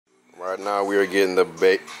Right now we are getting the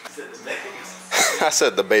I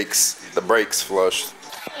said the brakes flushed.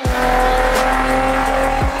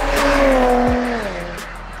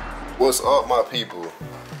 What's up, my people?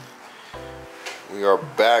 We are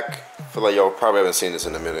back. I feel like y'all probably haven't seen this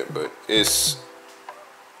in a minute, but it's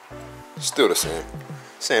still the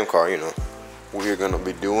same car, you know. We're gonna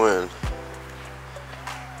be doing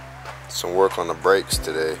some work on the brakes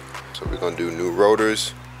today. So we're gonna do new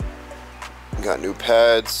rotors, we got new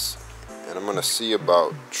pads, and I'm gonna see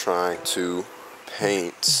about trying to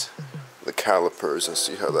paint the calipers and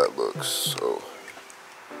see how that looks. So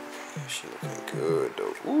she looking good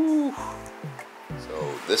though. Ooh.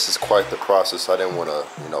 So this is quite the process. I didn't want to,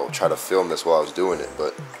 try to film this while I was doing it,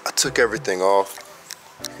 but I took everything off.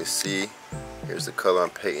 You can see here's the color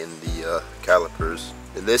I'm painting the calipers.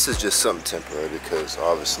 And this is just something temporary because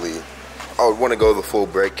obviously I would want to go the full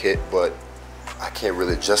brake kit, but I can't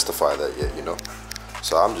really justify that yet,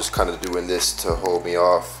 So I'm just kind of doing this to hold me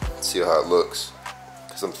off, see how it looks.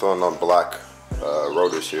 Because I'm throwing on black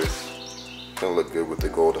rotors here. It's gonna look good with the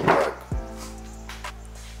gold and black.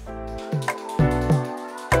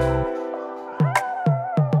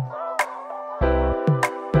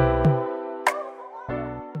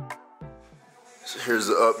 So here's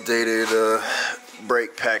the updated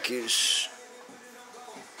brake package.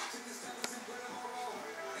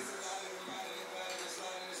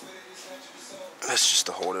 That's just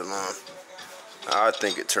to hold it on. I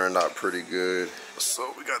think it turned out pretty good.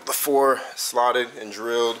 So we got the 4 slotted and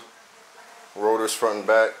drilled rotors front and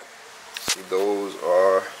back. See, those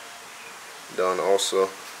are done also.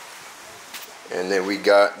 And then we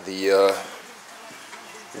got the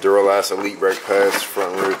Duralast Elite brake pads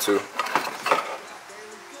front and rear too.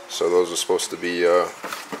 So those are supposed to be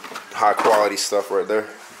high quality stuff right there.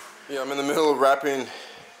 Yeah, I'm in the middle of wrapping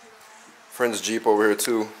friend's Jeep over here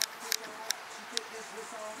too,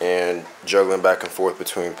 and juggling back and forth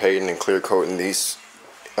between painting and clear coating these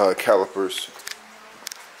calipers.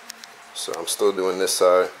 So I'm still doing this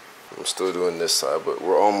side, but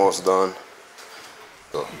we're almost done.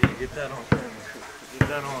 So. Get that on camera. Get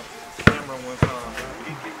that on camera one time.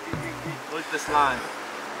 Look at this line.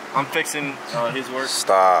 I'm fixing his work.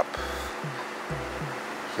 Stop.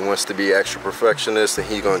 He wants to be extra perfectionist and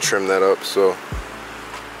he's gonna trim that up, so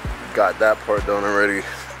got that part done already.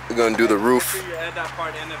 We're gonna do the roof. Make sure you add that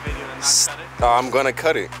part in the video and not cut it. I'm gonna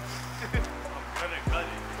cut it. I'm gonna cut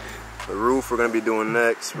it. The roof we're gonna be doing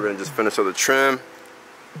next. We're gonna just finish up the trim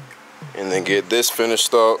and then get this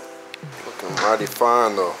finished up. Looking mighty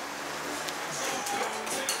fine though.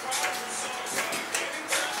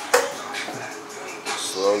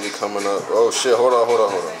 Slowly coming up. Oh shit, hold on.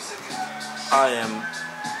 I am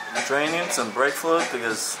draining some brake fluid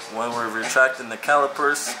because when we're retracting the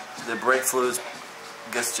calipers, the brake fluid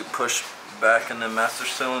gets to push back in the master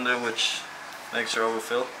cylinder, which makes her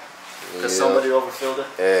overfill. Because somebody overfilled it.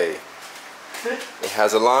 Hey, it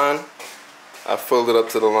has a line. I filled it up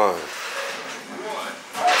to the line.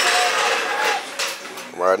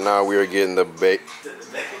 Right now we are getting the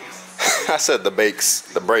I said the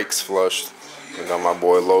brakes flushed. I got my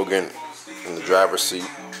boy Logan in the driver's seat.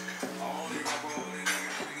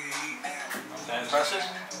 And press it.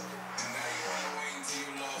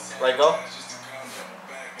 Let go.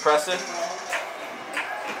 Press it.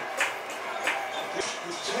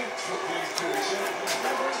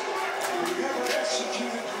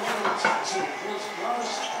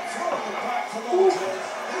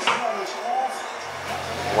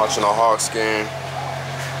 I'm watching the Hawks game.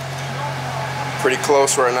 Pretty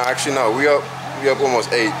close right now. Actually, no, we up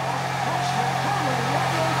almost 8.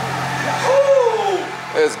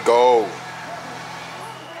 Let's go.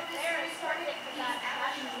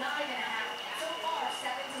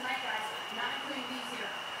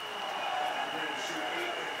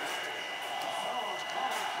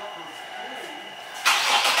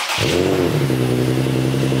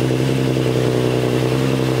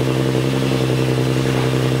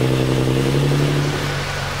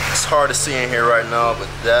 It's hard to see in here right now, but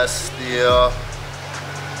that's the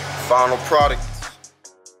final product.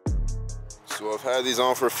 So I've had these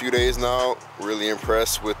on for a few days now. Really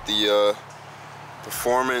impressed with the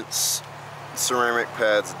performance. Ceramic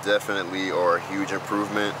pads definitely are a huge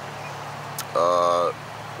improvement. But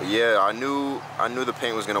yeah, I knew the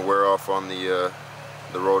paint was gonna wear off on the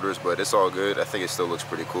rotors, but it's all good. I think it still looks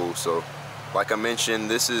pretty cool. So like I mentioned,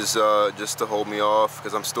 this is just to hold me off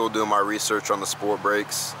because I'm still doing my research on the sport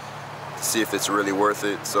brakes to see if it's really worth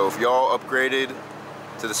it. So if y'all upgraded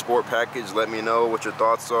to the sport package, let me know what your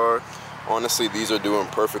thoughts are. Honestly, these are doing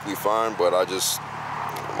perfectly fine, but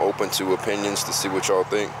I'm open to opinions to see what y'all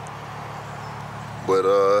think. But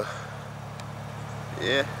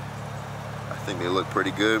yeah, I think they look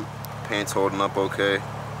pretty good. Paint's holding up okay,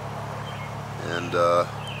 and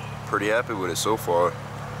pretty happy with it so far.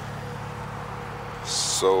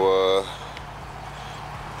 So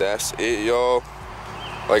that's it, y'all.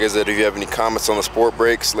 Like I said, if you have any comments on the sport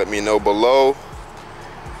brakes, let me know below.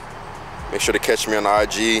 Make sure to catch me on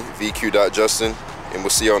IG, vq.justin, and we'll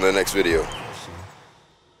see you on the next video.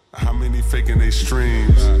 How many faking they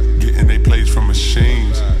streams, getting they plays from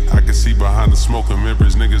machines? I can see behind the smoke and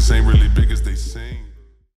mirrors, niggas ain't really big as they seem.